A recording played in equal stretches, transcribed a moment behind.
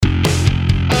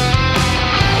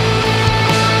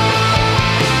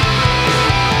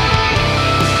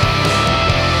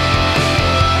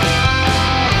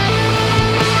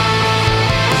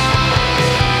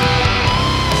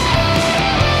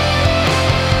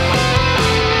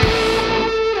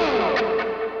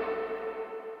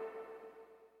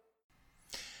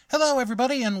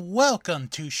everybody, and welcome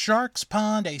to Sharks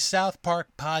Pond, a South Park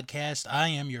podcast. I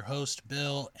am your host,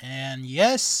 Bill, and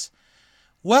yes,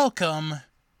 welcome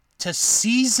to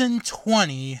Season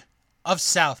 20 of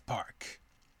South Park.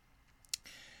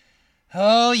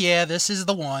 Oh yeah, this is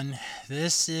the one.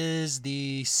 This is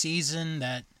the season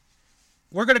that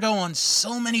we're going to go on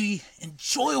so many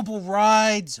enjoyable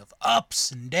rides of ups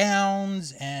and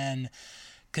downs and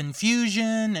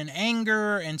confusion and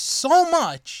anger and so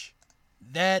much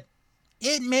that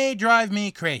it may drive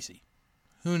me crazy.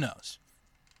 Who knows?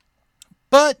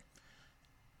 But,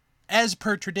 as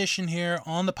per tradition here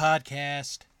on the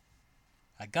podcast,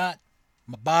 I got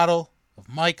my bottle of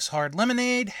Mike's Hard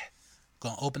Lemonade.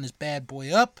 Gonna open this bad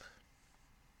boy up.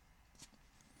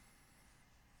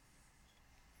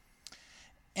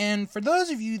 And for those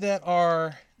of you that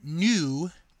are new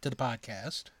to the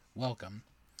podcast, welcome.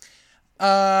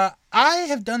 I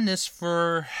have done this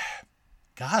for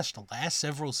the last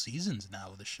several seasons now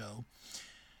of the show.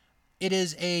 It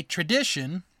is a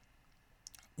tradition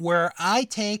where I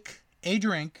take a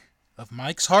drink of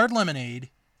Mike's Hard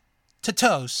Lemonade to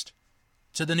toast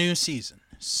to the new season.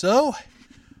 So,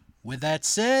 with that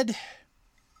said,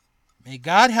 may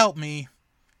God help me,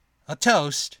 a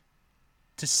toast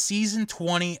to Season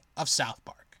 20 of South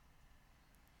Park.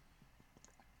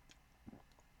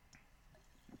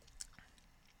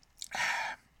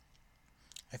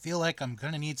 I feel like I'm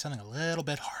going to need something a little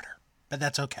bit harder, but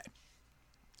that's okay.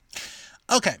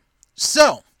 Okay,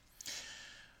 so,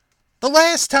 the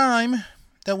last time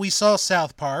that we saw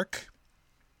South Park,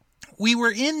 we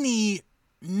were in the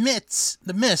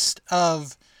midst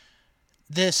of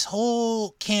this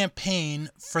whole campaign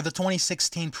for the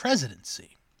 2016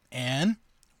 presidency, and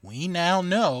we now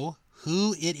know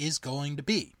who it is going to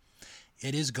be.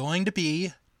 It is going to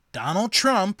be Donald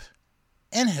Trump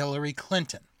and Hillary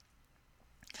Clinton.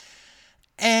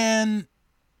 And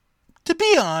to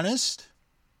be honest,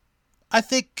 I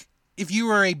think if you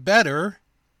were a bettor,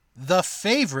 the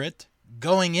favorite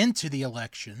going into the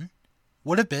election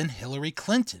would have been Hillary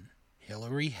Clinton.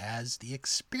 Hillary has the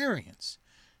experience.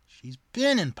 She's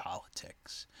been in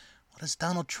politics. What does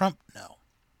Donald Trump know?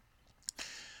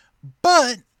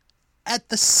 But at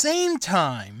the same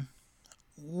time,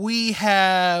 we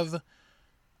have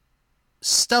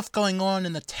stuff going on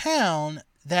in the town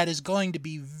that is going to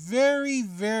be very,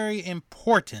 very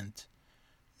important,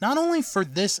 not only for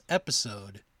this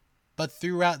episode, but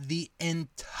throughout the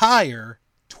entire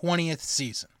 20th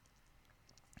season.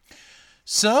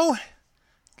 So,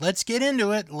 let's get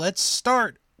into it. Let's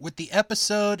start with the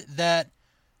episode that,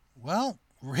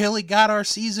 really got our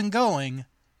season going,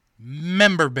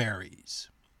 Member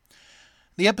Berries.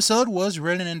 The episode was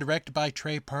written and directed by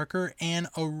Trey Parker and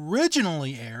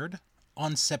originally aired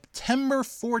on September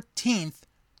 14th,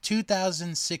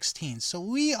 2016. So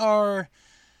we are,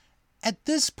 at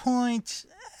this point,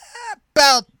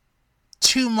 about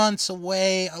 2 months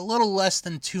away, a little less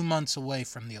than 2 months away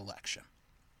from the election.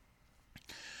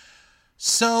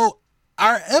 So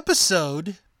our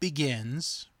episode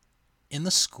begins in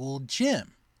the school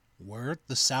gym, where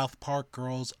the South Park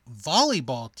girls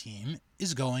volleyball team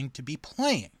is going to be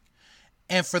playing.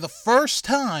 And for the first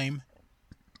time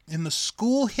in the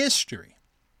school history,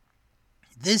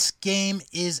 this game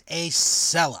is a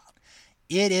sellout.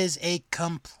 It is a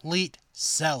complete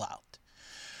sellout.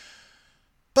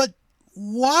 But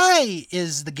why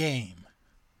is the game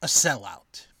a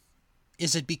sellout?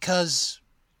 Is it because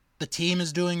the team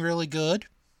is doing really good?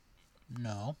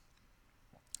 No.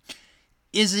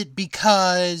 Is it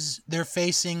because they're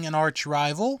facing an arch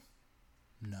rival?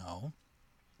 No.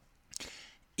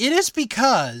 It is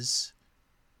because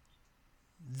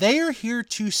they are here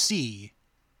to see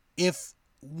if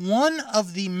one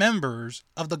of the members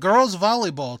of the girls'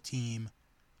 volleyball team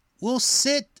will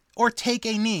sit or take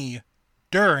a knee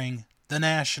during the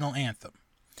national anthem.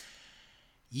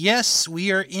 Yes,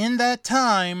 we are in that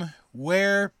time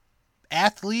where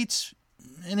athletes,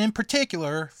 and in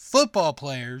particular football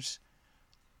players,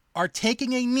 are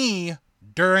taking a knee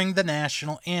during the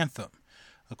national anthem.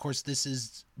 Of course, this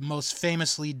is most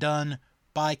famously done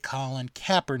by Colin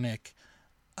Kaepernick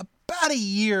about a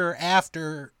year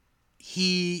after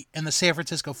he and the San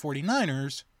Francisco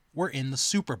 49ers were in the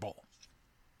Super Bowl.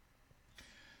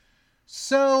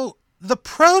 So, the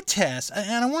protest,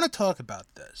 and I want to talk about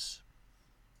this.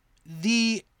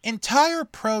 The entire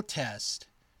protest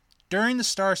during the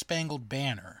Star-Spangled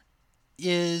Banner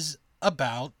is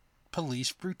about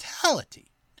police brutality.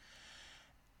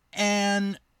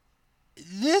 And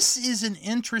this is an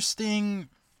interesting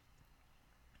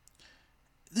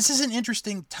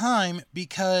time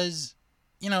because,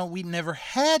 we never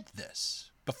had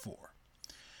this before.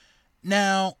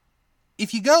 Now,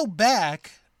 if you go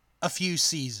back a few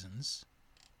seasons,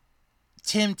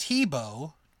 Tim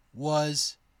Tebow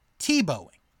was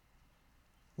Tebowing,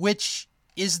 which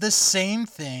is the same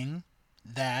thing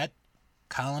that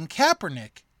Colin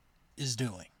Kaepernick is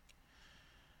doing.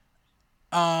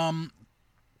 The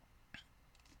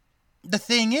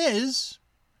thing is,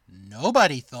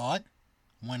 nobody thought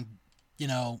when,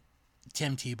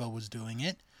 Tim Tebow was doing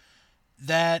it,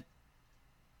 that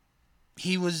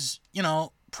he was,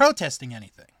 protesting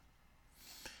anything.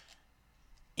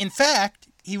 In fact,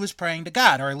 he was praying to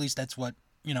God, or at least that's what,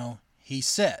 he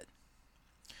said.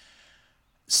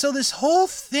 So this whole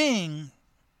thing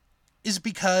is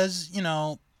because,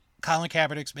 Colin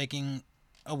Kaepernick's making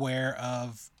aware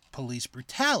of police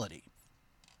brutality.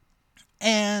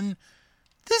 And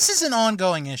this is an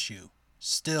ongoing issue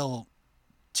still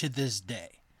to this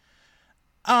day.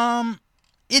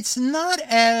 It's not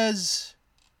as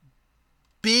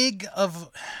big of...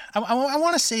 I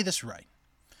want to say this right.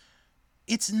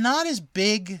 It's not as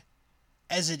big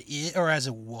as it is, or as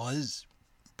it was,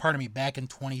 back in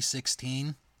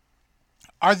 2016.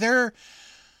 Are there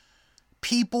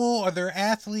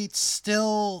athletes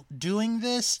still doing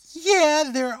this? Yeah,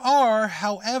 there are.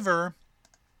 However,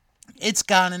 it's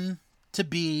gotten to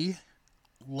be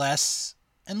less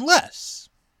and less,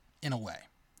 in a way.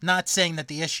 Not saying that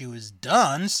the issue is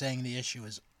done, saying the issue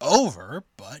is over,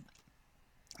 but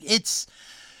it's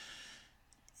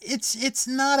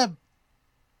not a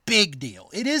big deal.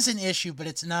 It is an issue, but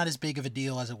it's not as big of a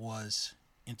deal as it was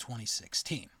in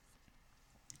 2016.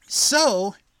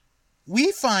 So,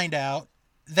 we find out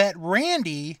that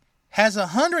Randy has a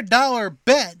 $100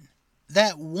 bet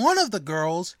that one of the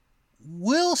girls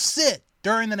will sit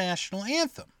during the national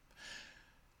anthem.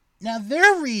 Now,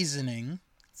 their reasoning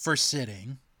for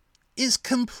sitting is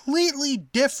completely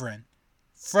different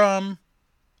from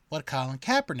what Colin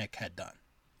Kaepernick had done.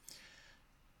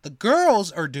 The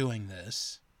girls are doing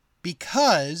this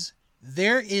because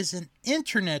there is an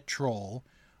internet troll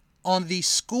on the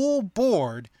school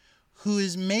board who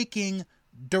is making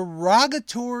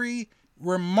derogatory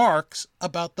remarks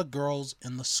about the girls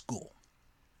in the school.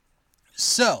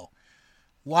 So,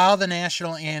 while the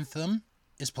national anthem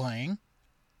is playing,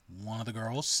 one of the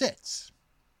girls sits.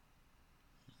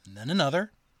 And then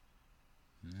another.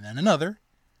 And then another.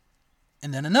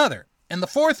 And then another. And the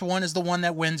fourth one is the one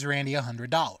that wins Randy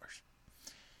 $100.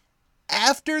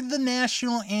 After the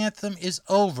national anthem is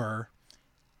over,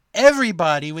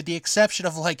 everybody, with the exception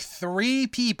of like 3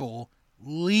 people,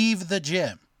 leave the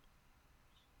gym.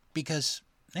 Because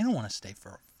they don't want to stay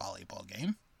for a volleyball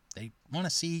game. They want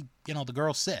to see, the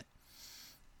girls sit.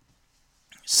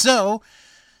 So,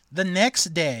 the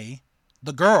next day,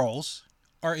 the girls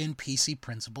are in PC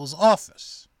Principal's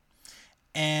office.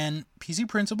 And PC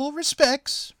Principal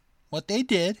respects what they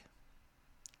did.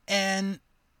 And,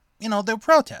 they'll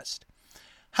protest.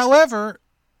 However,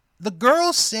 the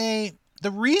girls say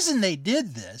the reason they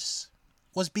did this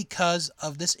was because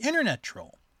of this internet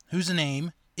troll, whose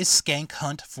name is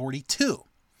SkankHunt42.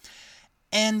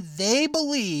 And they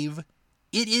believe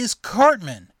it is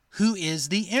Cartman who is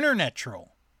the internet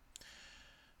troll.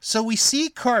 So we see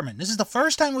Cartman. This is the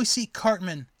first time we see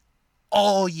Cartman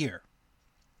all year.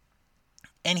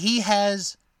 And he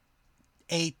has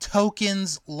a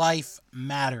Tokens Life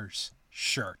Matters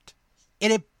shirt.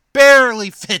 It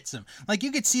barely fits him. Like,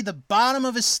 you could see the bottom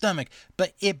of his stomach,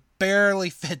 but it barely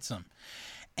fits him.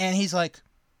 And he's like,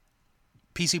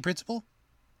 PC Principal,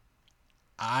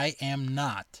 I am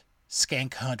not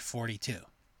SkankHunt42.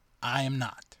 I am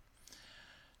not.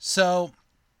 So,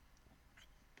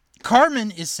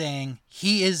 Cartman is saying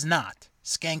he is not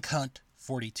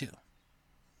SkankHunt42.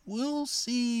 We'll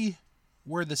see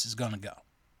where this is going to go.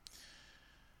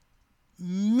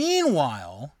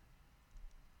 Meanwhile,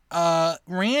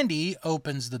 Randy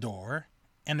opens the door,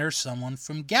 and there's someone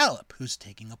from Gallup who's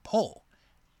taking a poll,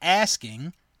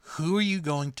 asking, who are you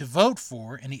going to vote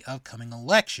for in the upcoming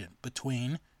election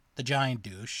between the giant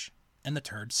douche and the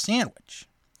turd sandwich?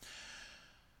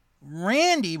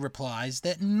 Randy replies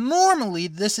that normally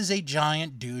this is a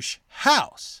giant douche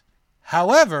house.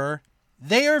 However,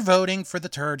 they are voting for the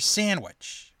turd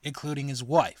sandwich, including his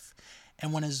wife.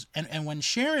 And when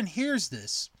Sharon hears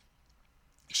this,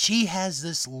 she has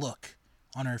this look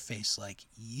on her face like,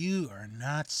 you are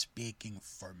not speaking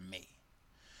for me.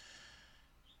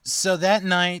 So that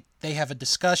night, they have a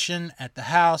discussion at the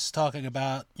house talking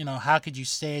about, how could you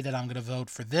say that I'm going to vote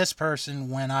for this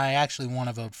person when I actually want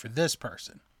to vote for this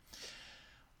person?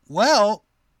 Well,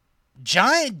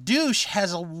 Giant Douche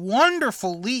has a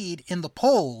wonderful lead in the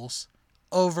polls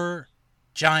over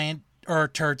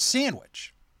Turd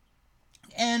Sandwich.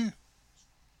 And,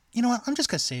 you know what? I'm just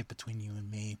going to say it between you and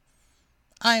me.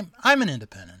 I'm an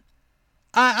independent.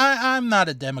 I'm not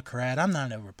a Democrat. I'm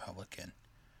not a Republican.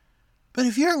 But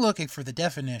if you're looking for the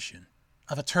definition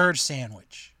of a turd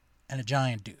sandwich and a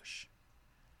giant douche,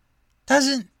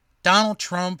 doesn't Donald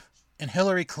Trump and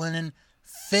Hillary Clinton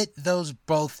fit those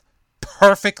both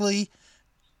perfectly?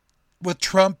 With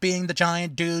Trump being the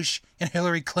giant douche and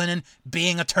Hillary Clinton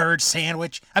being a turd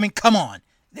sandwich. I mean, come on.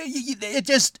 It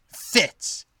just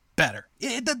fits better.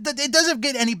 It doesn't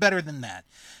get any better than that.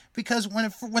 Because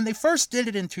when they first did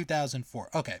it in 2004,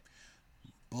 okay,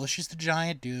 Bush is the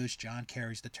giant douche, John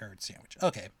Kerry's the turd sandwich.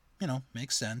 Okay,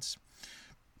 makes sense.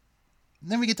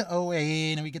 And then we get to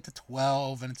 08 and we get to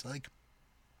 12 and it's like,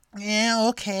 yeah,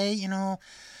 okay,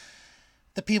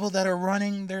 the people that are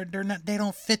running, they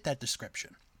don't fit that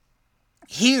description.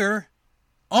 Here,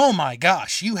 oh my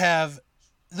gosh, you have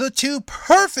the two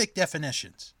perfect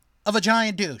definitions of a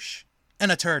giant douche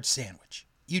and a turd sandwich.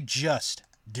 You just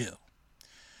do.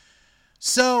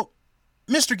 So,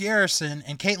 Mr. Garrison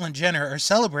and Caitlyn Jenner are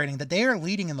celebrating that they are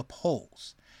leading in the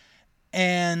polls.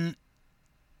 And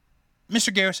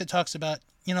Mr. Garrison talks about,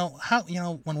 how,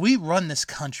 when we run this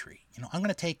country, I'm going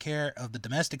to take care of the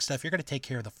domestic stuff. You're going to take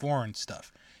care of the foreign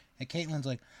stuff. And Caitlyn's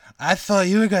like, I thought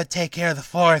you were going to take care of the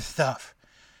foreign stuff.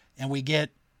 And we get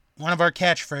one of our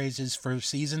catchphrases for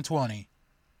season 20.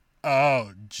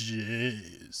 Oh,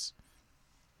 jeez.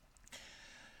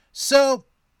 So,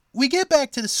 we get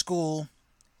back to the school,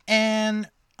 and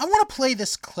I want to play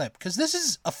this clip, because this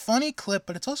is a funny clip,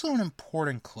 but it's also an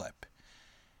important clip.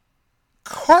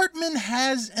 Cartman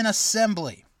has an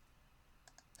assembly.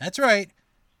 That's right.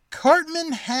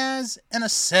 Cartman has an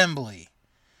assembly.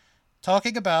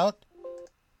 Talking about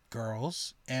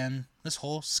girls and this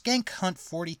whole Skank Hunt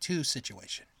 42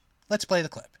 situation. Let's play the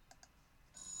clip.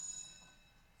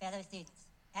 Fellow students,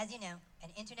 as you know, an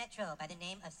internet troll by the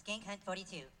name of Skank Hunt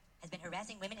 42 has been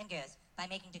harassing women and girls by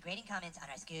making degrading comments on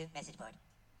our school message board.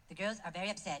 The girls are very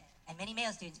upset, and many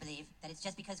male students believe that it's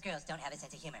just because girls don't have a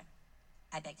sense of humor.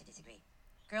 I beg to disagree.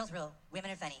 Girls rule, women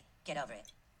are funny, get over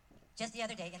it. Just the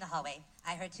other day in the hallway,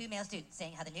 I heard two male students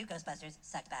saying how the new Ghostbusters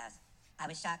sucked balls. I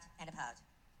was shocked and appalled.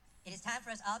 It is time for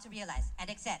us all to realize and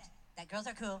accept that girls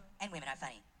are cool and women are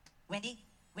funny. Wendy,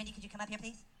 could you come up here,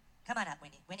 please? Come on up,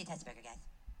 Wendy. Wendy Testerberger, guys.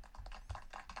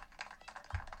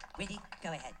 Wendy, go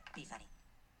ahead. Be funny.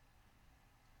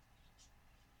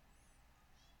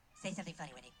 Say something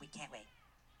funny, Wendy. We can't wait.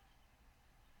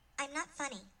 I'm not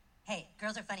funny. Hey,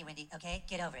 girls are funny, Wendy, okay?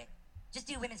 Get over it. Just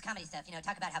do women's comedy stuff,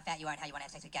 talk about how fat you are and how you want to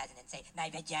have sex with guys and then say, my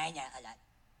vagina a lot.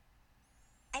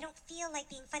 I don't feel like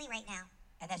being funny right now.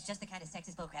 And that's just the kind of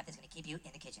sexist bullcrap that's going to keep you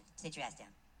in the kitchen. Sit your ass down.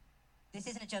 This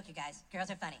isn't a joke, you guys. Girls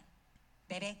are funny.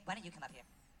 Bebe, why don't you come up here?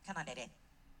 Come on, Bebe.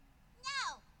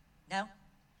 No! No?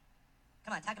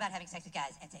 Come on, talk about having sex with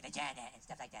guys and say vagina and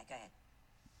stuff like that. Go ahead.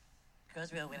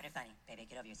 Girls rule, women are funny. Bebe,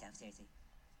 get over yourself, seriously.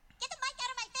 Get the mic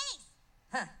out of my face!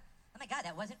 Huh. Oh my god,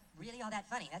 that wasn't really all that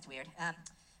funny. That's weird.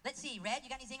 Let's see. Red, you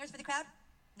got any zingers for the crowd?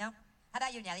 No? How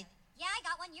about you, Nelly? Yeah, I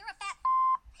got one. You're a fat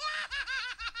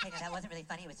Hey, no, that wasn't really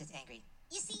funny. It was just angry.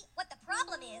 You see, what the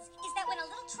problem is that when a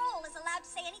little troll is allowed to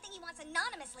say anything he wants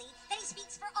anonymously, then he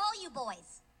speaks for all you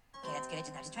boys. Okay, that's good.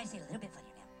 I'm just trying to say it a little bit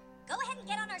funnier now. Go ahead and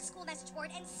get on our school message board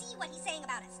and see what he's saying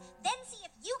about us. Then see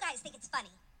if you guys think it's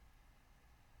funny.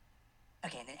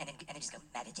 Okay, and then just go,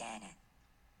 my vagina.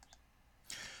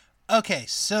 Okay,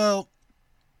 so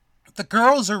the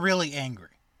girls are really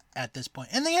angry at this point,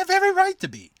 and they have every right to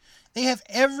be. They have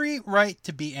every right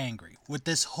to be angry with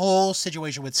this whole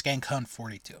situation with Skank Hunt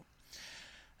 42.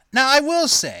 Now, I will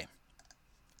say,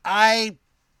 I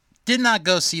did not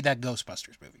go see that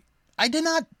Ghostbusters movie. I did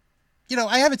not,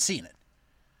 I haven't seen it.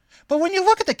 But when you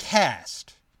look at the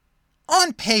cast,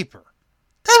 on paper,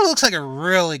 that looks like a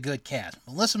really good cast.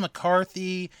 Melissa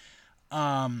McCarthy,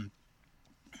 oh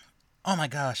my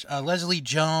gosh, Leslie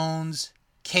Jones,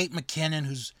 Kate McKinnon,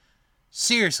 who's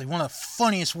seriously one of the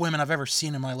funniest women I've ever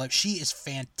seen in my life. She is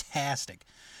fantastic.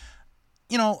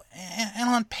 And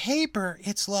on paper,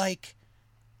 it's like,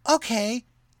 okay,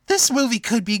 this movie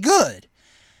could be good.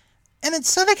 And it's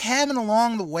something happened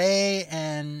along the way,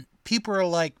 and people are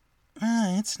like,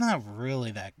 it's not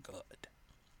really that good.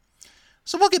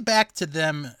 So we'll get back to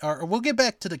them, or we'll get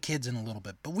back to the kids in a little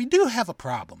bit. But we do have a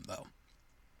problem, though.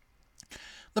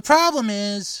 The problem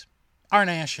is our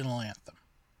national anthem.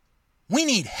 We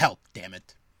need help, damn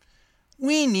it.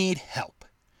 We need help.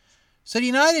 So the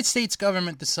United States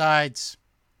government decides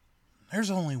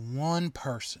there's only one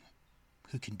person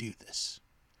who can do this.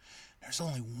 There's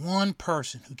only one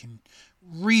person who can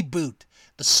reboot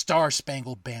the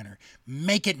Star-Spangled Banner,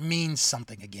 make it mean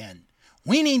something again.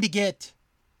 We need to get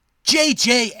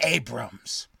J.J.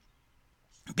 Abrams.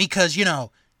 Because,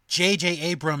 J.J.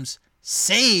 Abrams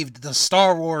saved the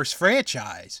Star Wars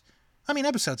franchise. I mean,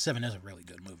 Episode 7 is a really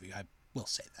good movie, I will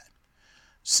say that.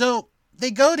 So,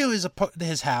 they go to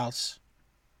his house,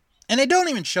 and they don't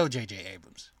even show J.J.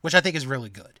 Abrams, which I think is really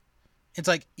good. It's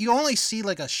like, you only see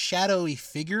like a shadowy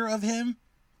figure of him,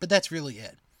 but that's really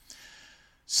it.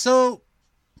 So,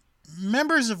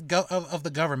 members of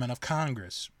the government, of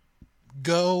Congress,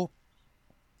 go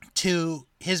to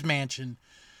his mansion,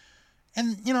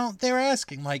 and, they're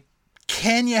asking, like,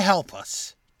 can you help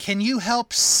us? Can you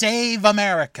help save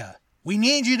America? We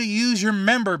need you to use your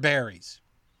member berries.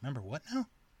 Remember what now?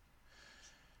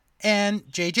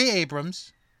 And J.J.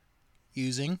 Abrams,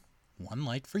 using one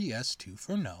light for yes, two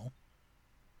for no,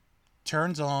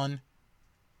 turns on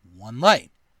one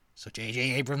light. So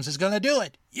J.J. Abrams is going to do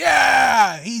it.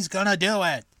 Yeah, he's going to do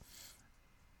it.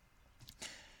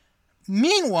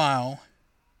 Meanwhile,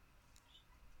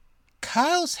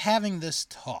 Kyle's having this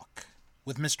talk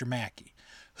with Mr. Mackey,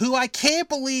 who I can't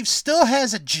believe still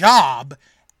has a job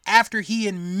after he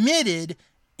admitted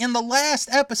in the last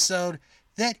episode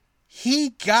that he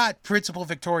got Principal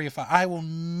Victoria fired. I will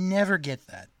never get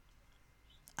that.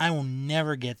 I will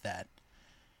never get that.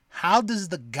 How does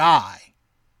the guy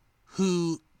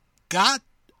who got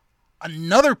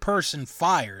another person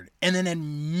fired and then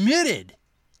admitted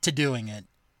to doing it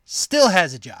still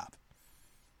has a job?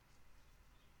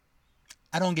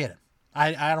 I don't get it.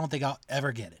 I don't think I'll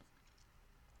ever get it.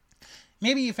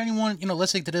 Maybe if anyone,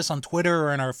 listening to this on Twitter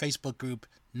or in our Facebook group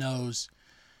knows,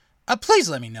 please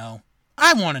let me know.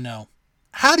 I want to know.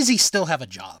 How does he still have a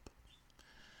job?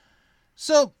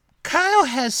 So, Kyle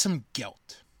has some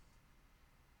guilt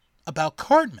about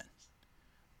Cartman.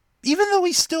 Even though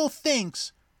he still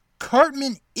thinks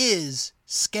Cartman is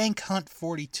Skank Hunt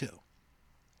 42.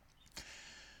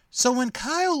 So when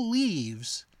Kyle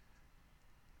leaves,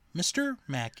 Mr.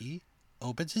 Mackey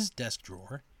opens his desk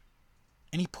drawer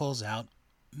and he pulls out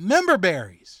member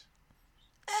berries.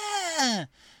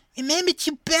 Remember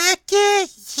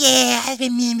Chewbacca? Yeah, I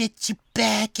remember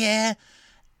Chewbacca.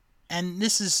 And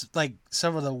this is like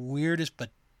some of the weirdest but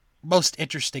most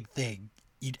interesting thing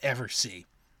you'd ever see.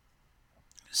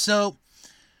 So,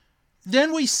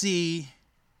 then we see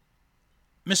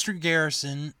Mr.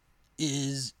 Garrison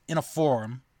is in a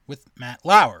forum with Matt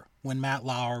Lauer, when Matt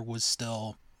Lauer was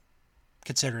still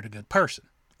considered a good person.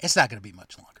 It's not going to be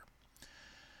much longer.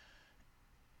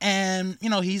 And,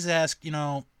 he's asked,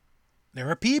 there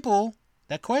are people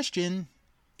that question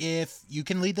if you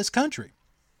can lead this country.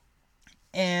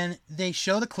 And they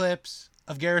show the clips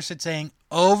of Garrison saying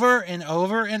over and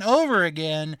over and over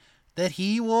again that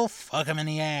he will fuck him in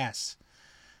the ass.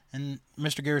 And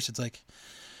Mr. Garrison's like,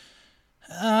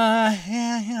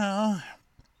 yeah,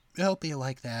 it'll be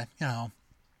like that,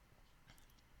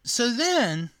 So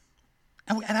then,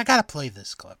 and I gotta play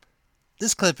this clip.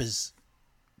 This clip is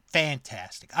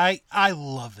fantastic. I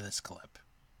love this clip.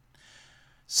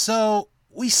 So,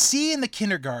 we see in the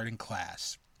kindergarten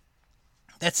class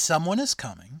that someone is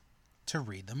coming to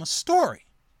read them a story.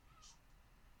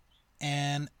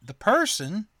 And the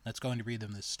person that's going to read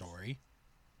them this story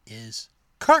is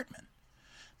Cartman.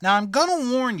 Now, I'm going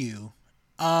to warn you,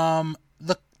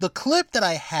 the clip that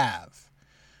I have,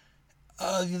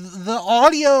 the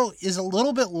audio is a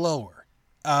little bit lower.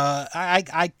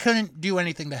 I couldn't do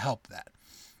anything to help that.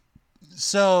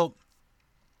 So,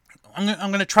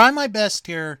 I'm going to try my best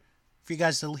here for you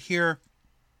guys to hear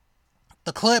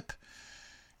the clip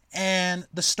and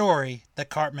the story that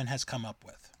Cartman has come up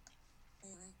with.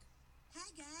 Hi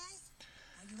guys,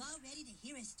 are you all ready to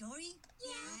hear a story?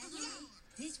 Yeah.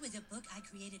 This was a book I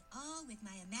created all with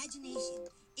my imagination.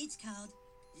 It's called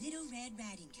Little Red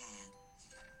Riding Cow.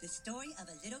 The story of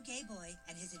a little gay boy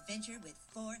and his adventure with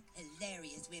 4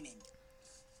 hilarious women.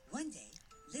 One day,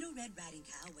 Little Red Riding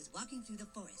Cow was walking through the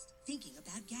forest, thinking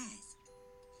about gas.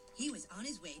 He was on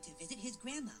his way to visit his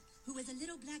grandma, who was a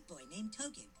little black boy named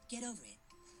Token. Get over it.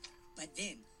 But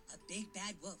then, a big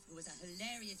bad wolf, who was a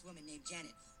hilarious woman named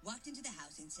Janet, walked into the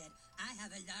house and said, I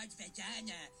have a large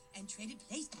vagina, and traded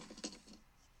places.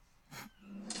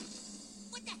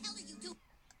 What the hell are you doing?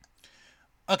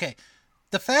 Okay,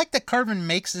 the fact that Cartman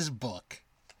makes this book,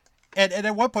 and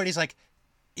at one point he's like,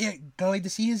 yeah, going to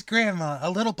see his grandma, a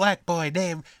little black boy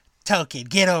named Token,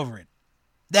 get over it.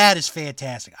 That is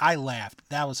fantastic. I laughed.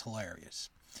 That was hilarious.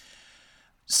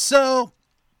 So,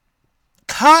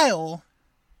 Kyle,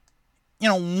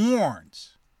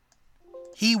 warns.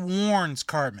 He warns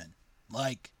Cartman,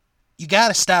 like, you got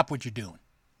to stop what you're doing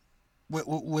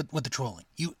with the trolling.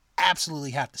 You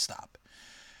absolutely have to stop.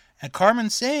 And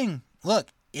Cartman's saying, look,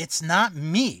 it's not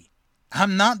me.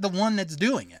 I'm not the one that's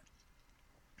doing it.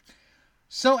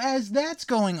 So as that's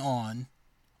going on,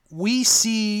 we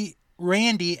see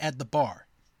Randy at the bar,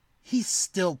 he's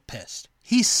still pissed.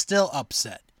 He's still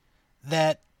upset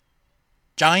that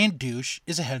Giant Douche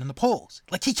is ahead in the polls.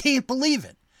 Like, he can't believe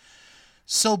it.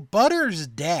 So Butters'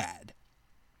 dad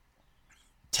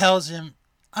tells him,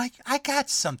 I got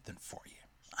something for you.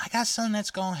 I got something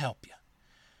that's going to help you.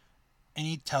 And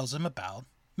he tells him about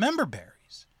member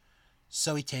berries.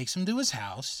 So he takes him to his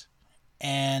house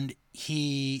and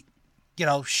he,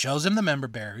 shows him the member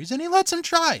berries and he lets him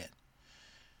try it.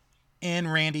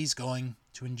 And Randy's going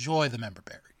to enjoy the member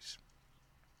berries.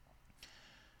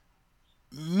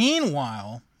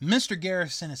 Meanwhile, Mr.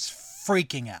 Garrison is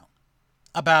freaking out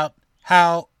about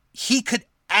how he could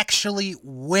actually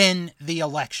win the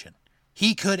election.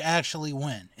 He could actually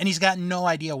win. And he's got no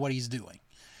idea what he's doing.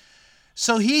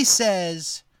 So he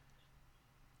says,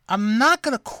 I'm not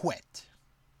going to quit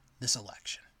this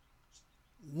election.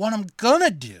 What I'm going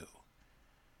to do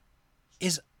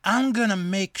is I'm going to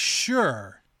make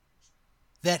sure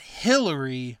that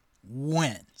Hillary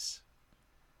wins.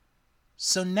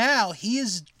 So now he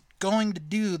is going to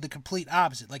do the complete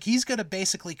opposite. Like, he's going to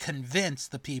basically convince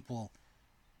the people,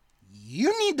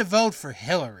 you need to vote for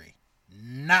Hillary,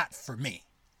 not for me.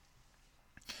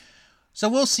 So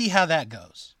we'll see how that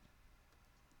goes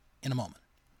in a moment.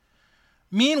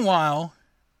 Meanwhile,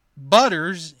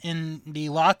 Butters in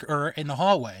the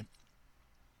hallway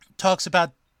talks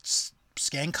about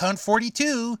Skank Hunt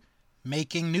 42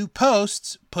 making new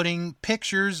posts, putting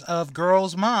pictures of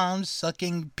girls' moms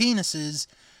sucking penises,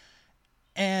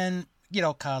 and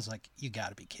Kyle's like, you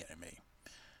gotta be kidding me.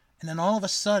 And then all of a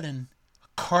sudden,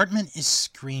 Cartman is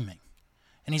screaming,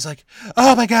 and he's like,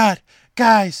 oh my god,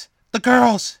 guys, the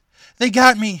girls, they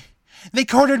got me, they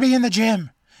cornered me in the gym,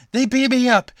 they beat me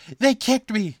up, they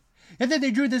kicked me, and then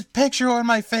they drew this picture on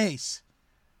my face.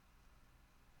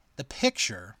 The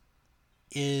picture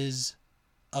is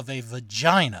of a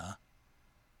vagina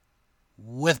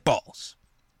with balls.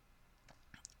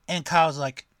 And Kyle's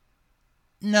like,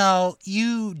 no,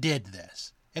 you did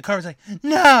this. And Cartman's like,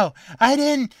 no, I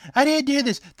didn't do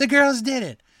this. The girls did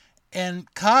it.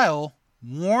 And Kyle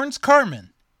warns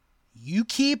Cartman, you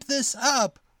keep this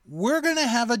up, we're going to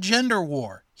have a gender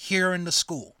war here in the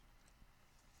school.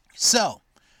 So,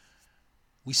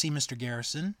 we see Mr.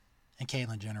 Garrison and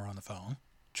Caitlyn Jenner on the phone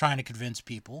trying to convince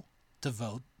people to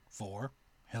vote for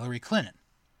Hillary Clinton.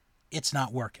 It's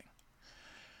not working.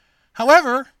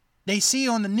 However, they see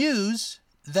on the news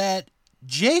that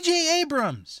J.J.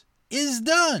 Abrams is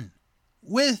done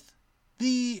with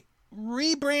the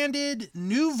rebranded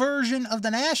new version of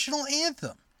the national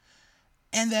anthem,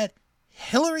 and that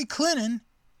Hillary Clinton,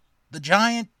 the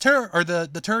giant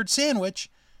the turd sandwich,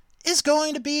 is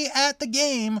going to be at the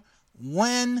game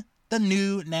when the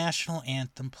new national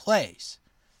anthem plays.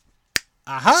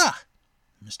 Aha!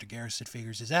 Mr. Garrison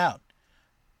figures this out.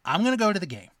 I'm going to go to the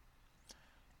game.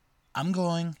 I'm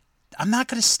not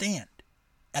going to stand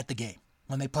at the game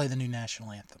when they play the new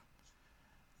national anthem.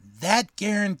 That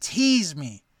guarantees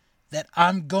me that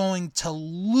I'm going to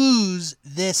lose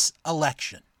this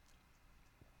election.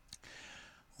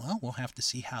 Well, we'll have to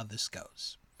see how this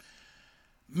goes.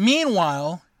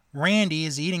 Meanwhile, Randy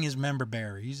is eating his member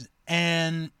berries,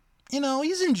 and,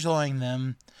 he's enjoying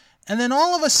them. And then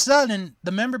all of a sudden,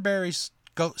 the member berries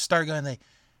start going like,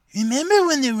 remember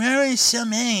when there were so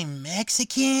many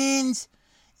Mexicans?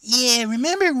 Yeah,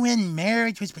 remember when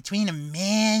marriage was between a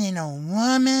man and a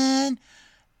woman?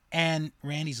 And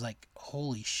Randy's like,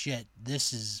 holy shit,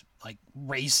 this is like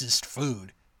racist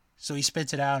food. So he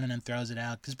spits it out and then throws it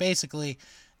out. Because basically,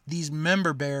 these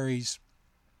member berries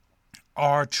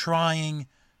are trying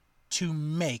to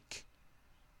make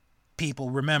people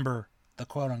remember the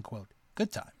quote-unquote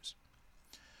good times.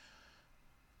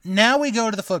 Now we go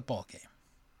to the football game.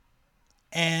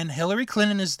 And Hillary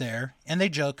Clinton is there, and they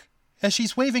joke as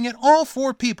she's waving at all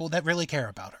four people that really care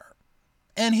about her.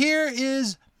 And here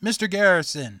is Mr.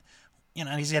 Garrison.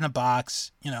 He's in a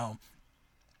box,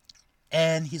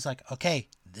 and he's like, okay,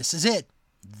 this is it.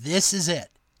 This is it.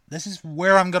 This is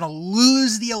where I'm going to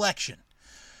lose the election.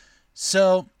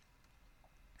 So,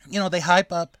 they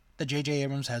hype up that J.J.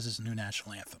 Abrams has his new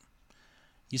national anthem.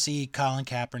 You see Colin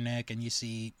Kaepernick, and you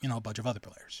see, a bunch of other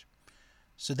players.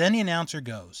 So then the announcer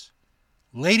goes,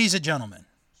 ladies and gentlemen,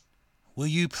 will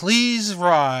you please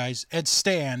rise and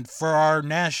stand for our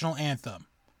national anthem?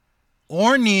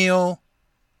 Or kneel,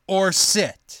 or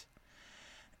sit.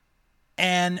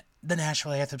 And the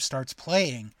national anthem starts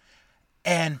playing.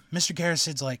 And Mr.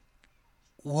 Garrison's like,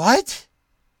 what?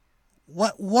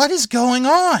 What is going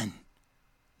on?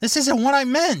 This isn't what I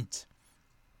meant.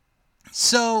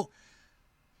 So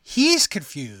he's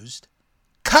confused.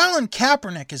 Colin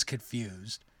Kaepernick is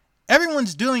confused.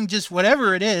 everyone's doing just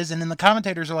whatever it is, and then the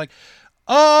commentators are like,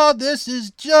 oh, this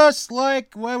is just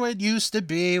like what it used to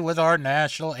be with our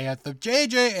national anthem.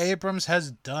 J.J. Abrams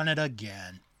has done it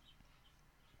again.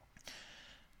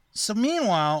 So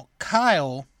meanwhile,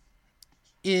 Kyle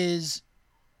is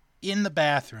in the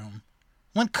bathroom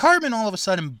when Cartman all of a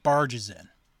sudden barges in.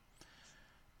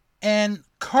 And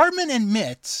Cartman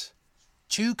admits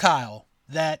to Kyle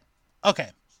that, okay,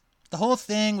 the whole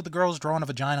thing with the girls drawing a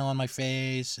vagina on my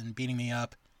face and beating me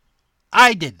up,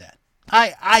 I did that.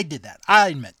 I did that. I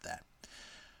admit that.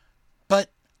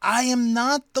 But I am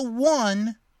not the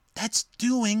one that's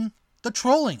doing the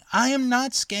trolling. I am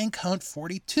not Skank Hunt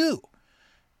 42.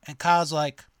 And Kyle's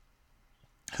like,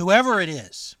 whoever it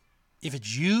is, if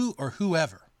it's you or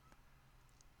whoever,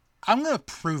 I'm going to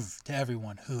prove to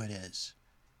everyone who it is.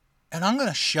 And I'm going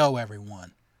to show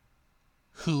everyone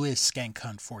who is Skank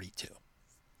Hunt 42.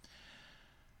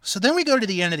 So then we go to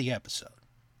the end of the episode.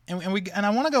 And I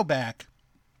want to go back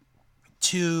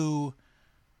to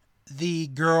the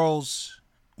girls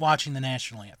watching the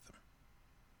national anthem.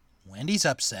 Wendy's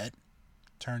upset,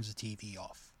 turns the TV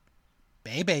off.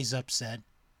 Bebe's upset,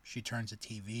 she turns the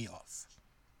TV off.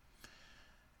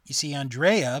 You see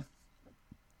Andrea,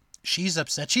 she's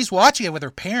upset. She's watching it with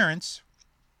her parents.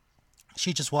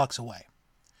 She just walks away.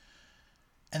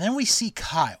 And then we see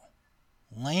Kyle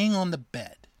laying on the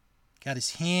bed, got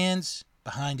his hands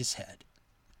behind his head.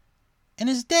 And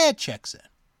his dad checks in.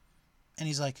 And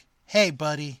he's like, hey,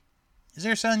 buddy, is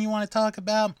there something you want to talk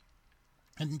about?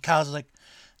 And Kyle's like,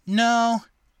 no,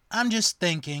 I'm just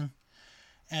thinking.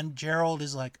 And Gerald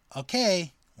is like,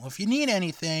 okay, well, if you need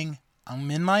anything, I'm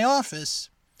in my office.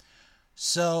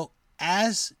 So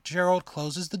as Gerald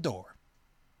closes the door,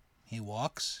 he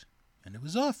walks into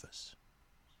his office,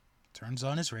 turns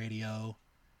on his radio,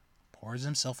 pours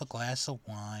himself a glass of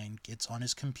wine, gets on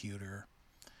his computer,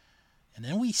 and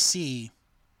then we see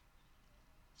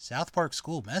South Park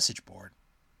School message board.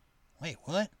 Wait,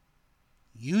 what?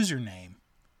 Username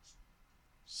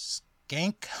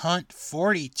Skank Hunt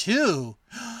 42.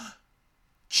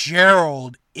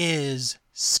 Gerald is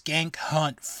Skank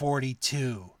Hunt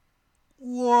 42.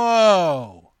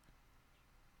 Whoa.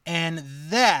 And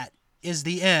that is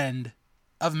the end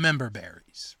of Member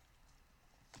Berries.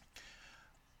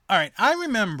 Alright, I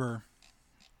remember.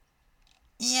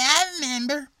 Yeah, I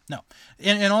remember. No,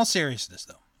 in all seriousness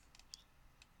though.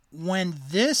 When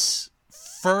this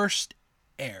first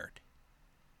aired,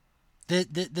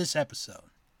 this episode,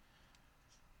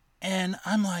 and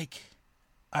I'm like,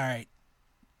 all right,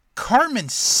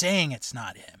 Cartman's saying it's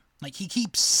not him. Like, he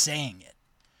keeps saying it.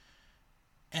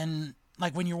 And,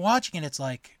 like, when you're watching it, it's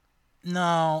like,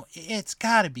 no, it's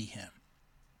got to be him.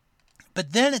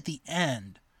 But then at the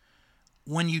end,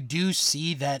 when you do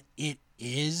see that it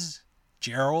is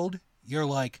Gerald, you're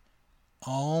like,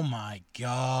 oh my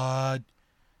God.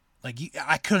 Like,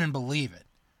 I couldn't believe it.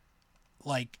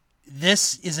 Like,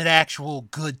 this is an actual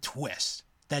good twist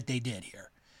that they did here.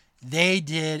 They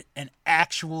did an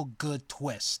actual good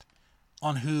twist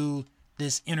on who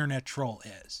this internet troll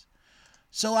is.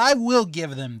 So I will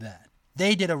give them that.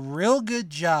 They did a real good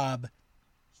job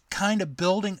kind of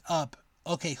building up,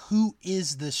 okay, who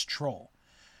is this troll?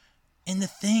 And the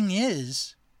thing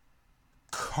is,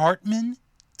 Cartman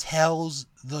tells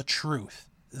the truth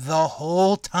the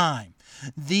whole time.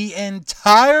 The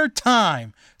entire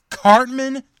time,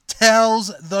 Cartman tells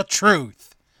the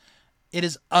truth. It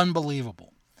is unbelievable.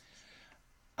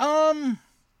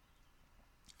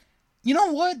 You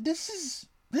know what? This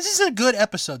is a good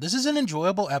episode. This is an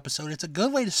enjoyable episode. It's a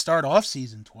good way to start off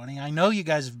season 20. I know you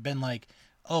guys have been like,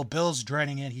 oh, Bill's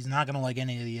dreading it. He's not going to like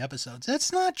any of the episodes.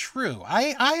 That's not true.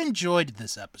 I enjoyed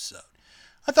this episode.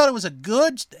 I thought it was a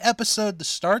good episode to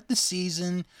start the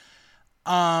season.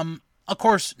 Of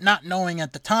course, not knowing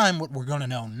at the time what we're going to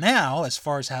know now as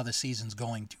far as how the season's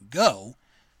going to go.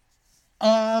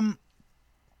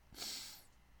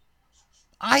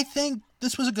 I think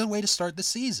this was a good way to start the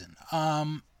season.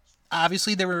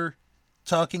 Obviously, they were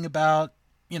talking about,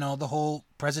 the whole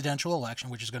presidential election,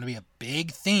 which is going to be a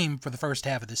big theme for the first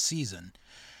half of this season.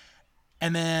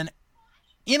 And then,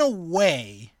 in a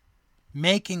way,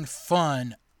 making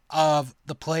fun of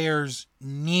the players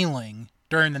kneeling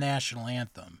during the national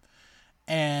anthem.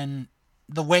 And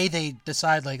the way they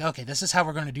decide, like, okay, this is how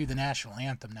we're going to do the national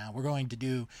anthem now. We're going to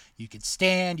do, you could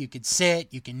stand, you could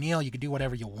sit, you can kneel, you could do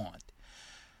whatever you want.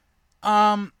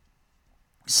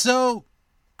 So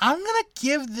I'm going to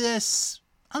give this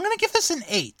an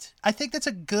 8. I think that's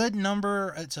a good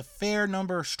number. It's a fair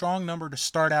number, strong number to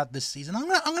start out this season. I'm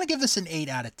going to give this an 8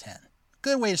 out of 10.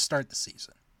 Good way to start the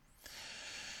season.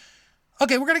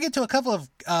 Okay, we're going to get to a couple of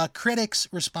critics'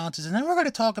 responses, and then we're going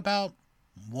to talk about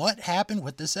what happened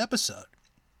with this episode.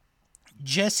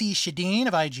 Jesse Shadeen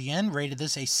of IGN rated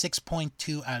this a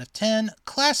 6.2 out of 10,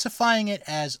 classifying it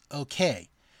as okay.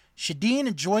 Shadeen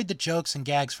enjoyed the jokes and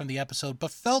gags from the episode,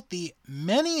 but felt the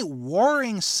many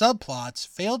warring subplots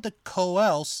failed to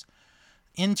coalesce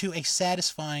into a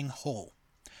satisfying whole.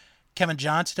 Kevin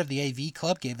Johnson of the AV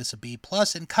Club gave this a B+,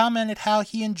 and commented how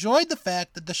he enjoyed the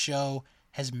fact that the show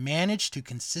has managed to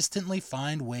consistently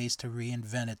find ways to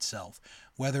reinvent itself,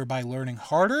 whether by learning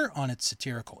harder on its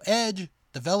satirical edge,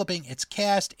 developing its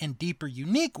cast in deeper,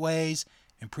 unique ways,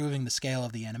 improving the scale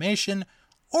of the animation,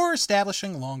 or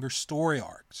establishing longer story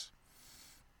arcs.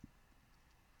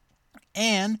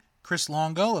 And Chris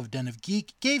Longo of Den of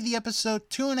Geek gave the episode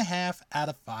 2.5 out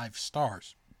of 5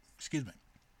 stars.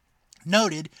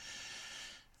 Noted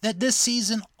that this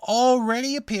season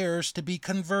already appears to be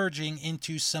converging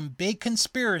into some big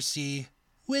conspiracy,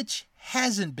 which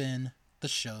hasn't been the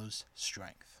show's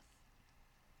strength.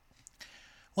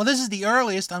 Well, this is the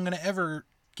earliest I'm going to ever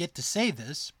get to say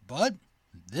this, but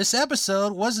this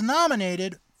episode was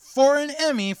nominated for an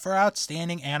Emmy for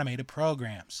Outstanding Animated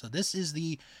Program. So this is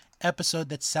the episode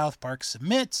that South Park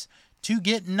submits to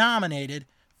get nominated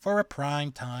for a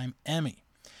Primetime Emmy.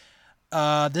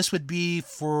 This would be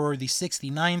for the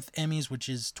 69th Emmys, which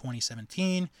is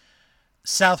 2017.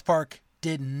 South Park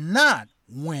did not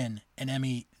win an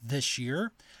Emmy this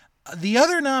year. The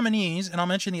other nominees, and I'll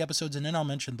mention the episodes and then I'll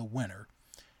mention the winner.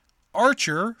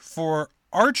 Archer for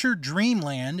Archer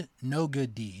Dreamland, No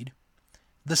Good Deed.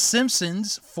 The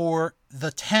Simpsons for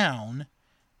The Town.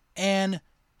 And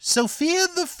Sophia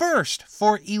the First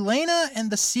for Elena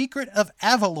and the Secret of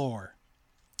Avalor.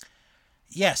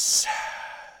 Yes,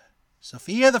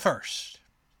 Sophia the First.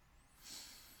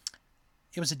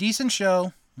 It was a decent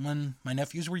show when my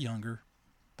nephews were younger,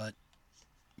 but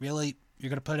really, you're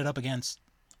going to put it up against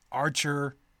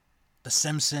Archer, The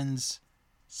Simpsons,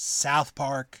 South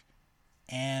Park,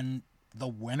 and the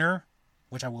winner,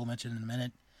 which I will mention in a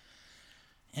minute.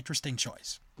 Interesting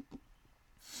choice.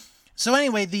 So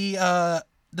anyway, the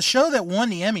show that won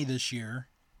the Emmy this year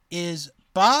is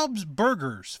Bob's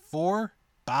Burgers for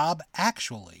Bob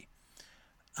Actually.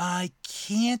 I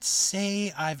can't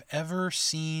say I've ever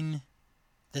seen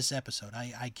this episode.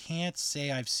 I can't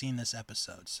say I've seen this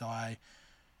episode, so I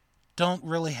don't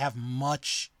really have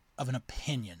much of an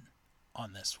opinion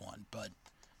on this one, but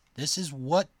this is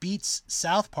what beats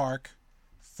South Park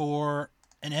for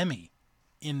an Emmy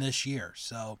in this year.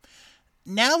 So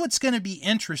now what's going to be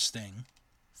interesting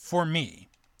for me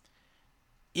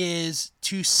is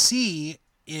to see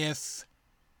if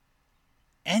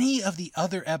any of the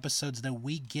other episodes that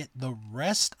we get the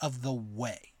rest of the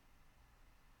way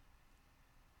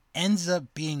ends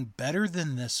up being better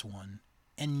than this one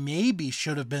and maybe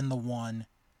should have been the one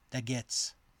that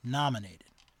gets nominated.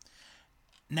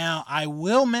 Now, I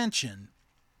will mention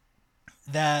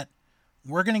that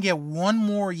we're going to get one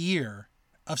more year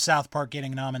of South Park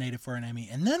getting nominated for an Emmy,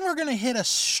 and then we're going to hit a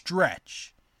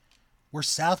stretch where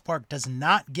South Park does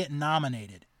not get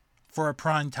nominated for a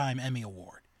Primetime Emmy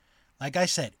Award. Like I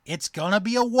said, it's going to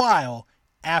be a while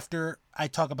after I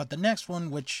talk about the next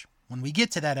one, which, when we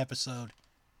get to that episode,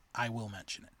 I will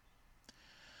mention it.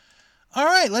 All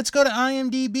right, let's go to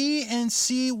IMDb and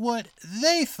see what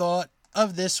they thought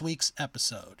of this week's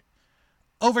episode.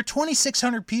 Over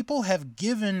 2,600 people have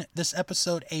given this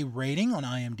episode a rating on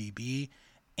IMDb,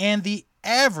 and the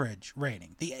average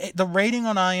rating, the rating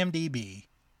on IMDb,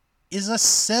 is a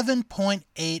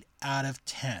 7.8 out of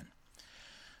 10.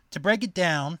 To break it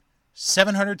down,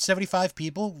 775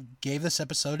 people gave this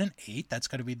episode an 8. That's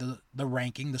going to be the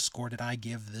ranking, the score that I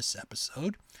give this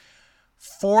episode.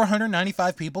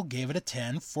 495 people gave it a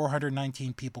 10.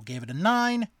 419 people gave it a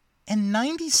 9. And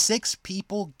 96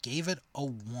 people gave it a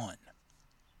 1.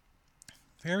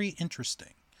 Very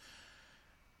interesting.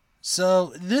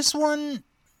 So this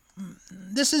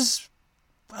is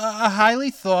a highly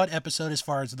thought episode as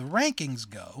far as the rankings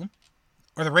go,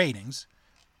 or the ratings,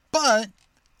 but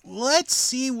let's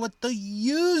see what the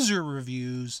user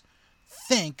reviews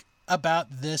think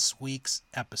about this week's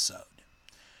episode.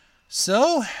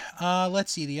 So,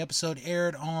 let's see. The episode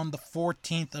aired on the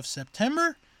 14th of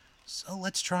September. So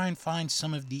let's try and find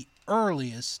some of the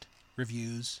earliest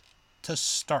reviews to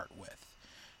start with.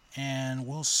 And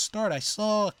we'll start. I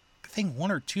saw, I think,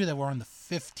 one or two that were on the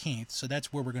 15th. So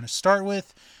that's where we're going to start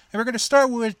with. And we're going to start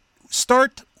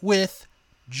with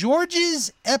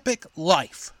George's Epic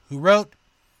Life, who wrote,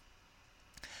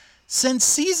 "Since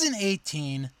season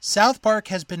 18, South Park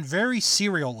has been very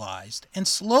serialized, and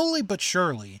slowly but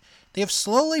surely, they have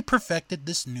slowly perfected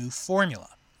this new formula.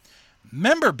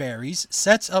 Member Berries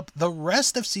sets up the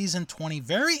rest of season 20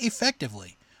 very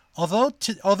effectively, Although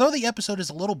the episode is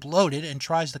a little bloated and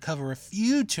tries to cover a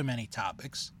few too many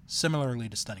topics, similarly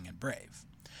to Stunning and Brave.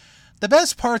 The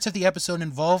best parts of the episode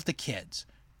involve the kids,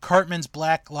 Cartman's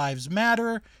Black Lives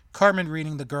Matter, Cartman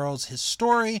reading the girls his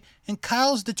story, and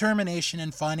Kyle's determination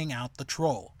in finding out the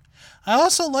troll. I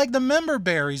also like the member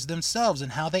berries themselves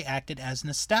and how they acted as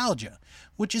nostalgia,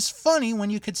 which is funny when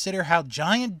you consider how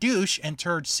Giant Douche and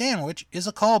Turd Sandwich is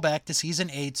a callback to Season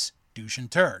 8's Douche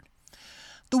and Turd.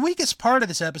 The weakest part of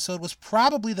this episode was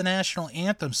probably the national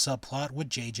anthem subplot with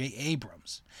J.J.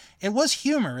 Abrams. It was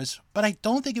humorous, but I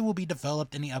don't think it will be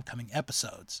developed in the upcoming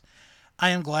episodes.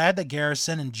 I am glad that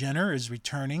Garrison and Jenner is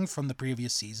returning from the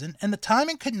previous season, and the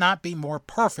timing could not be more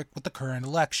perfect with the current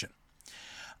election.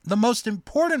 The most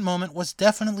important moment was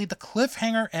definitely the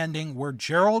cliffhanger ending where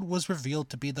Gerald was revealed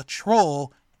to be the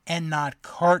troll and not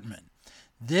Cartman.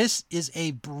 This is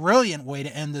a brilliant way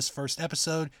to end this first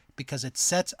episode because it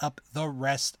sets up the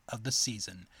rest of the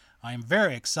season. I am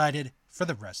very excited for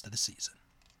the rest of the season.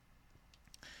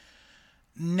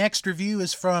 Next review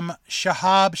is from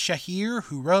Shahab Shahir,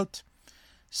 who wrote,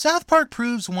 South Park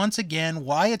proves once again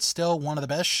why it's still one of the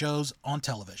best shows on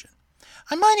television.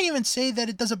 I might even say that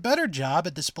it does a better job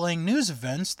at displaying news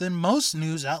events than most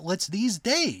news outlets these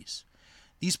days.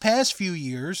 These past few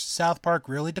years, South Park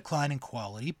really declined in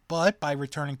quality, but by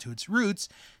returning to its roots,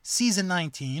 Season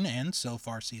 19 and so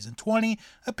far Season 20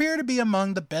 appear to be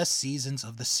among the best seasons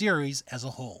of the series as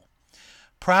a whole.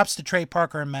 Props to Trey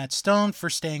Parker and Matt Stone for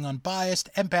staying unbiased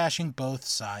and bashing both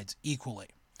sides equally.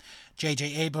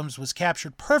 J.J. Abrams was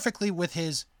captured perfectly with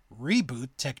his reboot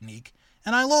technique,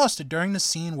 and I lost it during the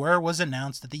scene where it was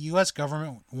announced that the U.S.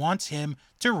 government wants him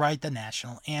to write the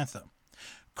national anthem.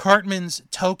 Cartman's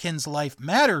Tokens Life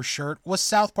Matter shirt was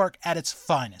South Park at its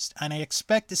finest, and I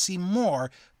expect to see more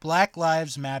Black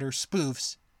Lives Matter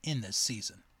spoofs in this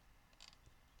season.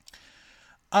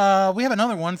 We have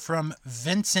another one from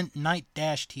Vincent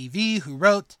Knight-TV, who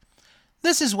wrote,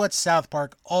 This is what South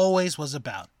Park always was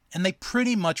about, and they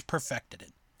pretty much perfected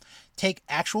it. Take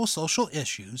actual social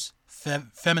issues,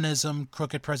 feminism,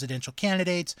 crooked presidential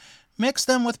candidates, mix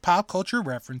them with pop culture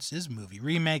references, movie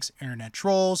remakes, internet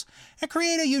trolls, and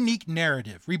create a unique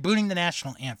narrative, rebooting the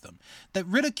national anthem, that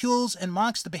ridicules and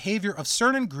mocks the behavior of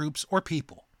certain groups or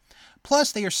people.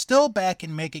 Plus, they are still back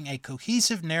in making a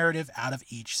cohesive narrative out of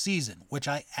each season, which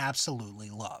I absolutely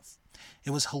love.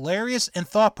 It was hilarious and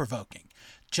thought-provoking,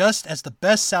 just as the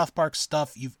best South Park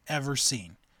stuff you've ever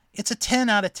seen. It's a 10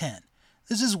 out of 10.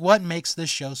 This is what makes this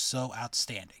show so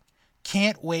outstanding.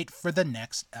 Can't wait for the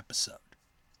next episode.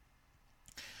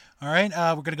 Alright,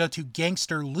 we're going to go to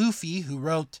Gangster Luffy, who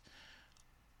wrote,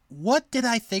 What did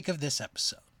I think of this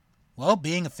episode? Well,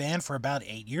 being a fan for about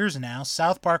 8 years now,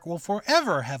 South Park will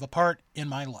forever have a part in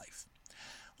my life.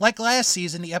 Like last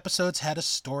season, the episodes had a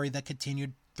story that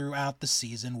continued throughout the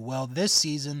season. Well, this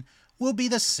season will be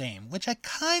the same, which I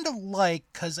kind of like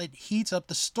because it heats up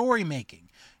the story making.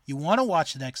 You want to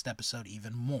watch the next episode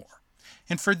even more.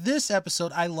 And for this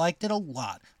episode, I liked it a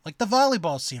lot. Like the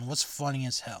volleyball scene was funny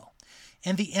as hell.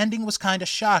 And the ending was kind of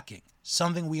shocking,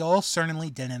 something we all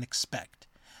certainly didn't expect.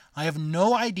 I have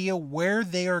no idea where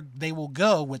they will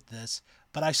go with this,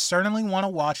 but I certainly want to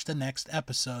watch the next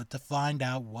episode to find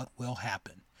out what will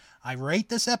happen. I rate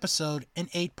this episode an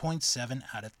 8.7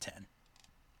 out of 10.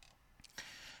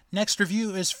 Next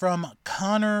review is from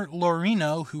Connor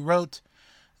Lorino, who wrote,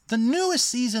 The newest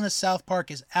season of South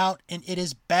Park is out, and it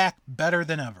is back better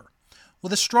than ever.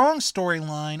 With a strong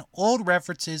storyline, old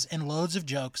references, and loads of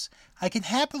jokes, I can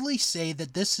happily say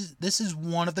that this is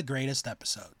one of the greatest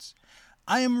episodes.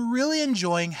 I am really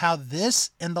enjoying how this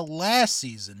and the last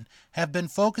season have been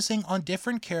focusing on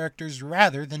different characters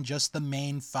rather than just the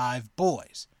main 5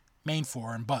 boys, main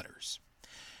 4 and Butters.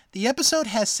 The episode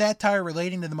has satire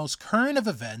relating to the most current of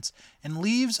events and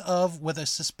leaves with a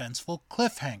suspenseful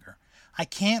cliffhanger. I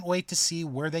can't wait to see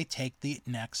where they take the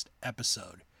next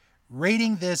episode.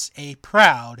 Rating this a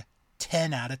proud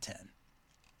 10 out of 10.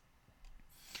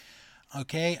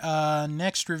 Okay,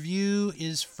 next review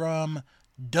is from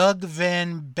Doug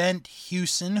Van Bent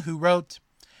Hewson, who wrote,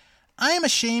 I am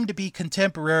ashamed to be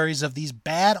contemporaries of these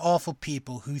bad, awful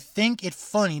people who think it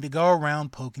funny to go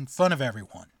around poking fun of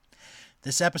everyone.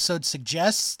 This episode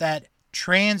suggests that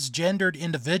transgendered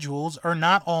individuals are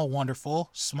not all wonderful,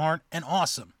 smart, and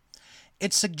awesome.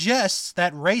 It suggests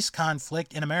that race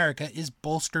conflict in America is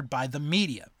bolstered by the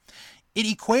media. It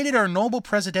equated our noble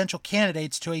presidential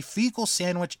candidates to a fecal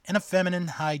sandwich and a feminine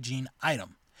hygiene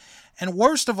item. And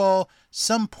worst of all,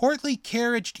 some portly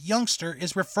carriaged youngster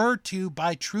is referred to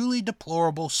by truly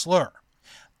deplorable slur.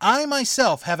 I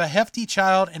myself have a hefty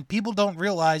child and people don't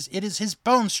realize it is his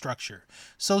bone structure,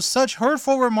 so such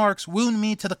hurtful remarks wound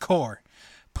me to the core.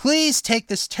 Please take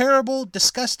this terrible,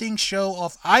 disgusting show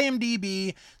off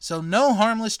IMDb so no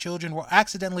harmless children will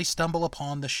accidentally stumble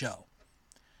upon the show.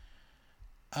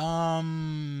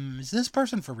 Is this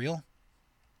person for real?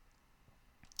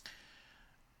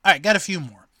 Alright, got a few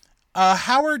more.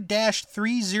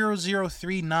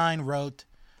 Howard-30039 wrote,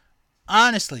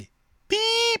 honestly,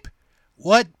 beep,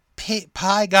 what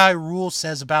Pie Guy Rule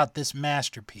says about this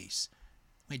masterpiece.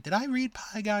 Wait, did I read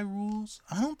Pie Guy Rules?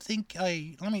 I don't think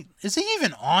is he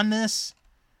even on this?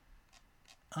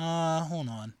 Hold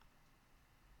on.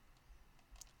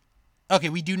 Okay,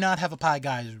 we do not have a Pie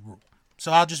Guy Rule.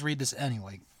 So I'll just read this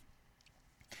anyway.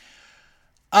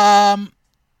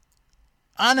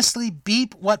 Honestly,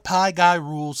 beep what Pie Guy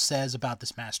Rules says about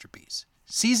this masterpiece.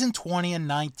 Season 20 and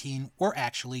 19 were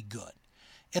actually good.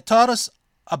 It taught us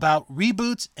about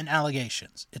reboots and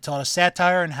allegations. It taught us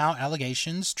satire and how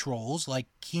allegations, trolls like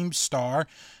Keemstar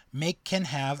can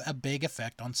have a big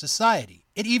effect on society.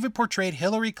 It even portrayed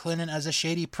Hillary Clinton as a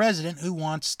shady president who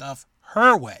wants stuff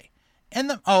her way.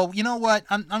 And you know what?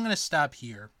 I'm going to stop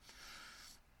here.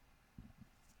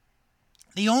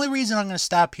 The only reason I'm going to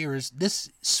stop here is this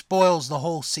spoils the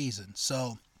whole season.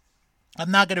 So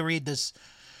I'm not going to read this.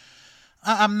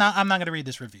 I'm not going to read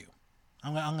this review.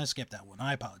 I'm going to skip that one.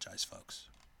 I apologize, folks.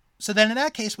 So then in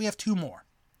that case, we have two more.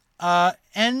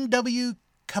 NW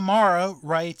Kamara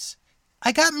writes,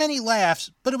 I got many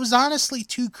laughs, but it was honestly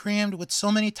too crammed with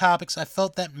so many topics I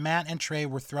felt that Matt and Trey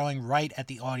were throwing right at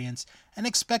the audience and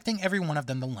expecting every one of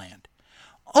them to land.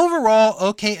 Overall,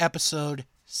 okay episode,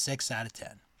 6 out of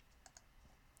 10.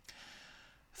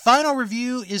 Final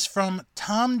review is from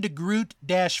Tom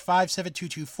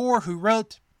DeGroot-57224, who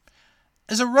wrote,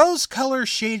 as a rose-color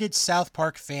shaded South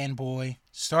Park fanboy,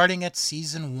 starting at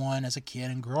season 1 as a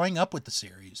kid and growing up with the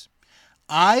series,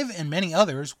 I've and many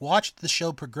others watched the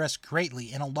show progress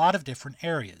greatly in a lot of different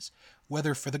areas,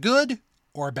 whether for the good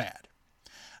or bad.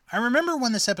 I remember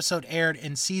when this episode aired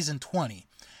in season 20,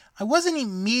 I wasn't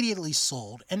immediately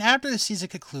sold, and after the season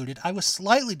concluded, I was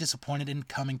slightly disappointed in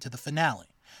coming to the finale.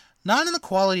 Not in the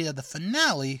quality of the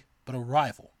finale, but a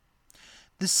rival.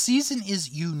 The season is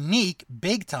unique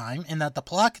big time in that the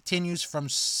plot continues from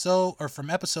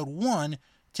episode 1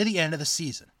 to the end of the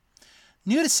season.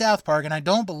 New to South Park, and I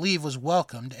don't believe was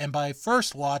welcomed, and by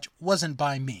first watch wasn't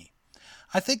by me.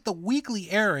 I think the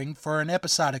weekly airing for an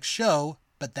episodic show,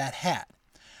 but that had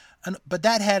an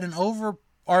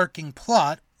overarching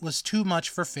plot was too much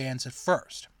for fans at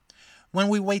first. When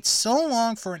we wait so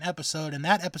long for an episode and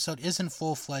that episode isn't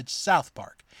full-fledged South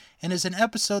Park, and is an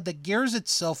episode that gears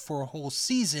itself for a whole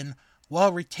season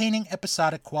while retaining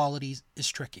episodic qualities is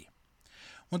tricky.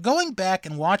 When going back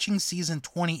and watching season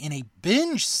 20 in a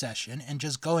binge session and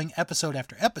just going episode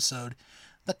after episode,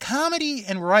 the comedy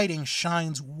and writing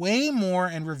shines way more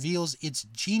and reveals its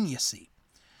geniusy.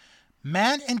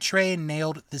 Matt and Trey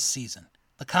nailed this season.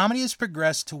 The comedy has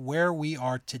progressed to where we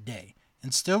are today,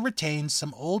 and still retains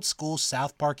some old-school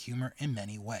South Park humor in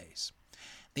many ways.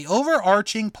 The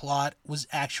overarching plot was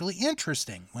actually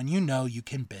interesting when you know you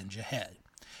can binge ahead.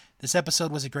 This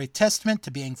episode was a great testament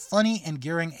to being funny and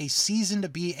gearing a season to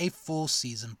be a full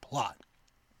season plot.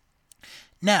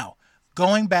 Now,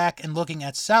 going back and looking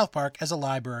at South Park as a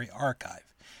library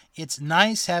archive, it's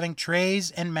nice having Trey's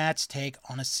and Matt's take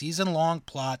on a season-long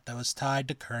plot that was tied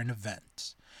to current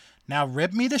events. Now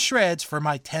rip me to shreds for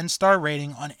my 10-star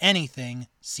rating on anything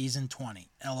season 20.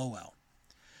 LOL.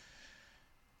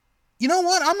 You know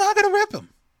what? I'm not going to rip him.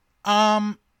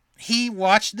 He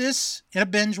watched this in a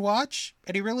binge watch,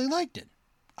 and he really liked it.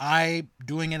 I'm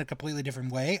doing it in a completely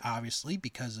different way, obviously,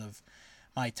 because of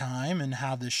my time and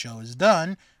how this show is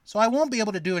done. So I won't be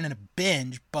able to do it in a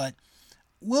binge, but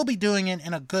we'll be doing it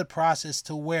in a good process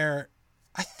to where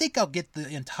I think I'll get the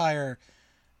entire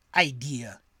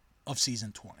idea of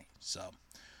season 20. So,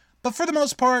 but for the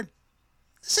most part,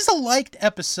 this is a liked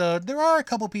episode. There are a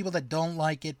couple people that don't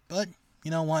like it, but you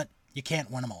know what? You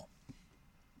can't win them all.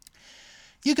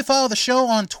 You can follow the show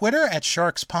on Twitter at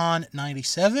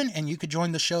SharksPond97, and you could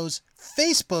join the show's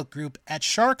Facebook group at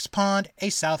SharksPond, a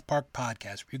South Park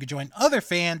podcast, where you could join other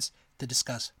fans to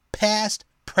discuss past,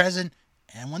 present,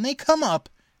 and when they come up,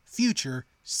 future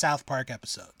South Park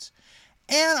episodes.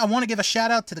 And I want to give a shout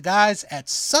out to the guys at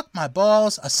Suck My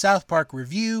Balls, a South Park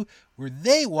review, where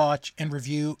they watch and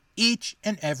review each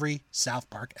and every South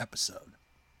Park episode.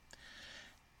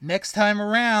 Next time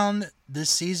around, this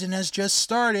season has just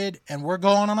started and we're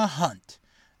going on a hunt.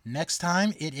 Next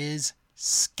time, it is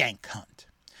Skank Hunt.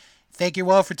 Thank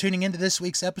you all for tuning into this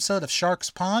week's episode of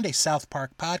Sharks Pond, a South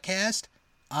Park podcast.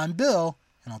 I'm Bill,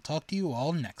 and I'll talk to you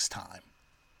all next time.